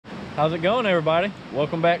How's it going, everybody?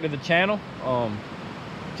 Welcome back to the channel.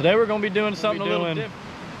 Today we're going to be doing something a little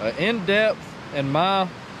different. In-depth and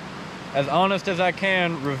as honest as I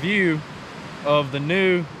can, review of the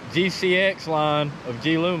new GCX line of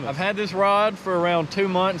G-Loomis. I've had this rod for around 2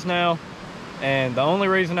 months now, and the only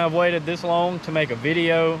reason I've waited this long to make a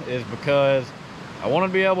video is because I want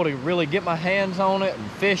to be able to really get my hands on it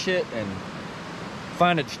and fish it and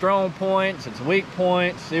find its strong points, its weak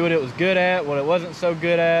points, see what it was good at, what it wasn't so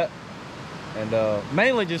good at, and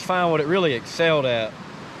mainly just find what it really excelled at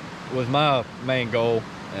was my main goal.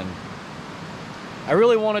 And I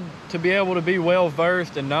really wanted to be able to be well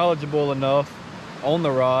versed and knowledgeable enough on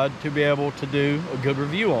the rod to be able to do a good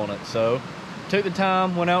review on it. So took the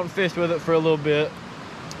time, went out and fished with it for a little bit,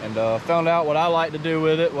 and found out what I like to do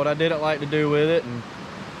with it, what I didn't like to do with it, and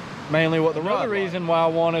mainly what the rod. Another reason why I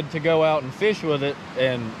wanted to go out and fish with it,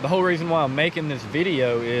 and the whole reason why I'm making this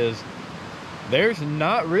video, is there's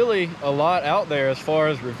not really a lot out there as far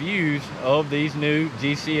as reviews of these new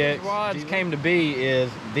GCX rods came to be. Is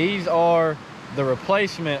these are the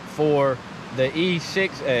replacement for the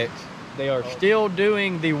E6X. They are still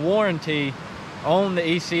doing the warranty on the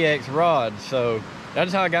ECX rod, so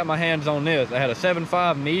that's how I got my hands on this. I had a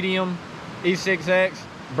 7.5 medium E6X,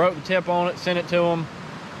 broke the tip on it, sent it to them.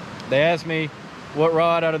 They asked me what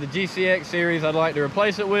rod out of the GCX series I'd like to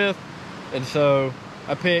replace it with, and so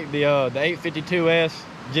I picked the 852S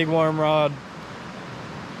jig worm rod.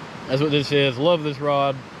 That's what this is. Love this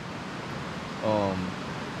rod.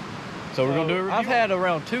 So we're gonna do a review. I've had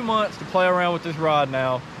around 2 months to play around with this rod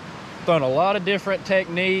now. Thrown a lot of different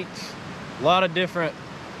techniques, a lot of different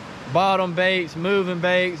bottom baits, moving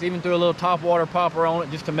baits, even threw a little top water popper on it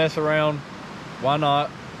just to mess around. Why not?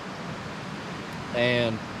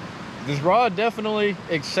 And this rod definitely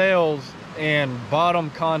excels in bottom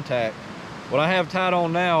contact. What I have tied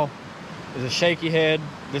on now is a shaky head.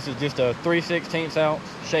 This is just a 3/16 ounce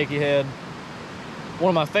shaky head. One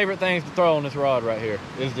of my favorite things to throw on this rod right here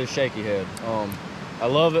is this shaky head. I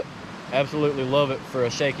love it, absolutely love it for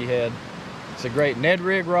a shaky head. It's a great Ned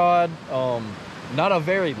rig rod. Not a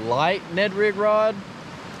very light Ned rig rod.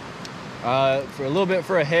 For a little bit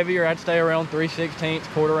for a heavier, I'd stay around 3/16,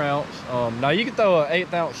 quarter ounce. Now you could throw an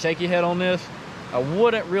 1/8 ounce shaky head on this. I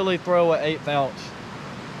wouldn't really throw an 1/8 ounce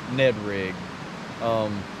Ned rig.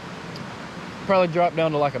 Probably drop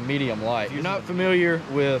down to like a medium light. If you're not familiar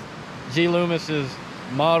with G-Loomis's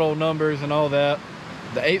model numbers and all that,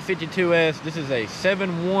 the 852S, this is a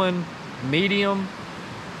 7.1 medium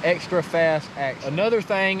extra fast action. Another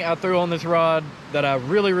thing I threw on this rod that I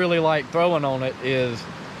really like throwing on it is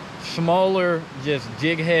smaller, just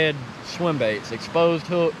jig head swim baits, exposed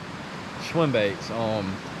hook swim baits.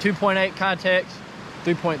 2.8 Contex,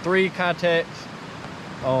 3.3 Contex.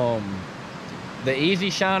 The Easy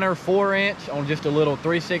Shiner 4-inch on just a little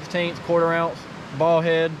 3/16 quarter ounce ball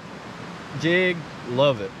head jig.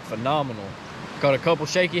 Love it, phenomenal. Caught a couple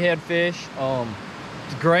shaky head fish.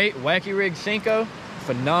 It's great. Wacky rig Cinco,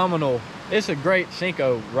 phenomenal. It's a great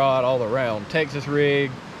Cinco rod all around. Texas rig,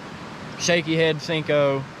 shaky head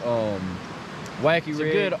Cinco, wacky rig. It's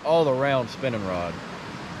a good all around spinning rod.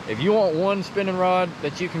 If you want one spinning rod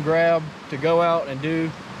that you can grab to go out and do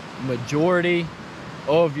majority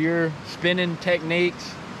of your spinning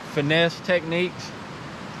techniques, finesse techniques,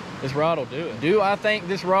 this rod will do it. Do I think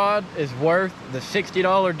this rod is worth the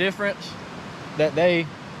 $60 difference that they,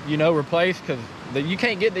 replaced? Because you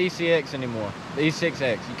can't get the ECX anymore, the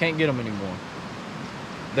E6X, you can't get them anymore.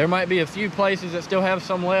 There might be a few places that still have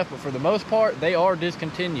some left, but for the most part, they are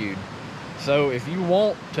discontinued. So if you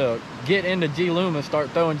want to get into G-Loomis, start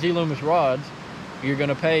throwing G-Loomis rods, you're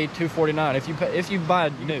gonna pay $249. If you buy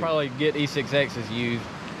new, you can probably get E6X's used,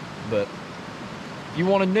 but if you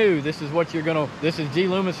want a new, this is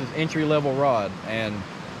G-Loomis's entry-level rod, and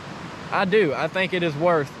I think it is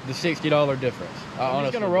worth the $60 difference. I'm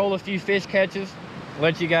just gonna roll a few fish catches,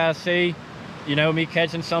 let you guys see, me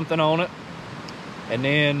catching something on it, and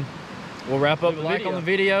then we'll wrap up the video. Like on the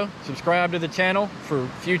video, subscribe to the channel for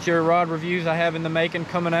future rod reviews I have in the making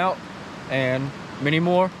coming out, and many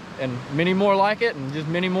more like it, and just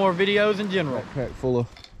many more videos in general. Backpack full of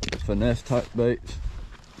finesse type baits.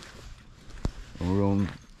 And we're gonna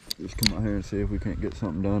just come out here and see if we can't get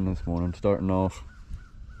something done this morning. Starting off,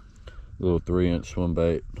 little 3-inch swim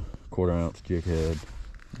bait, quarter ounce jig head,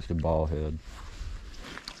 just a ball head,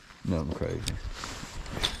 nothing crazy.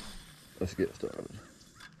 Let's get started.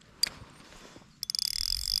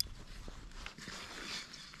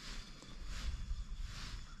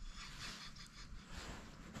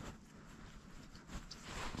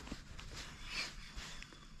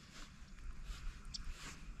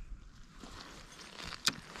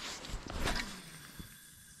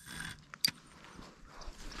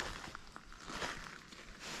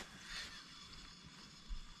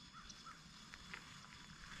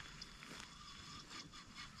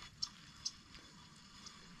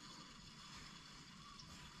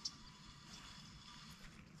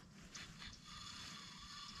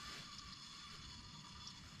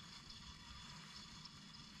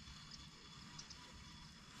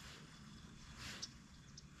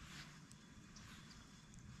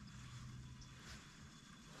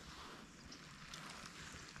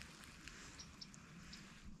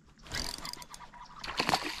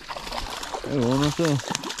 same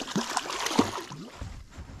thing.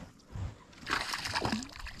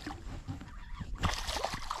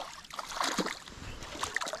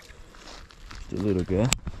 The little guy.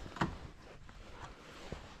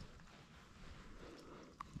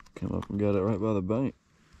 Come up and got it right by the bank.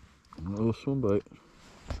 A little swim bait.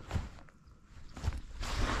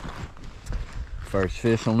 First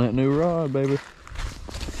fish on that new rod, baby.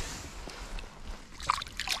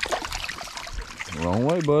 Wrong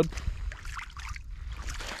way, bud.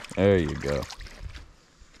 There you go.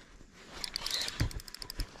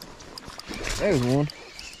 There's one.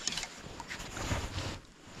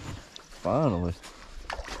 Finally.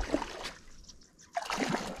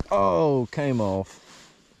 Oh, came off.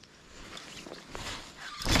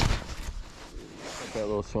 Got that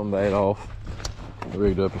little swim bait off.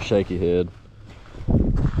 Rigged up a shaky head.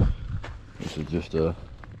 This is just a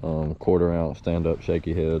 1/4 ounce stand-up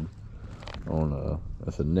shaky head on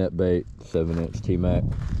that's a net bait 7-inch T-Mac.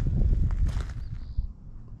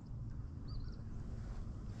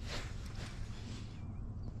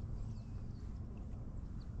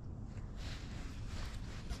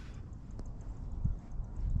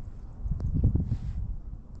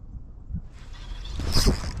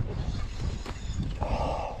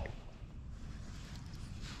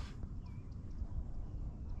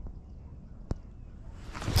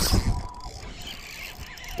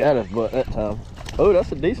 Got his butt that time. Oh,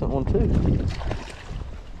 that's a decent one too.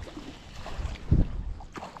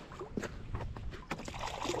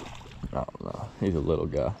 Oh no, he's a little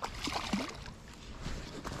guy.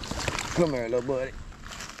 Come here, little buddy.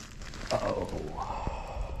 Oh.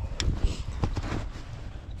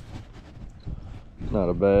 Not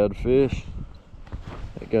a bad fish.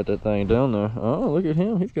 They got that thing down there. Oh, look at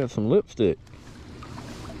him. He's got some lipstick.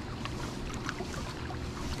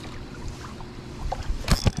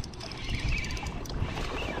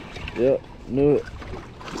 Yep, knew it.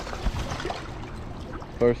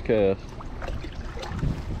 First cast.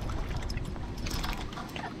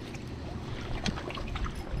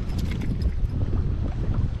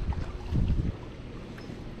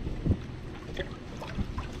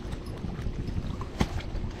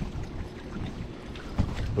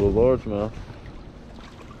 Little largemouth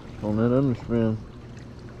on that underspin.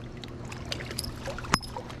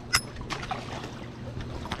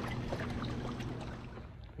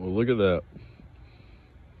 Well, look at that.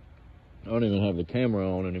 I don't even have the camera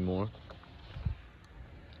on anymore.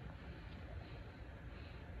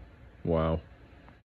 Wow.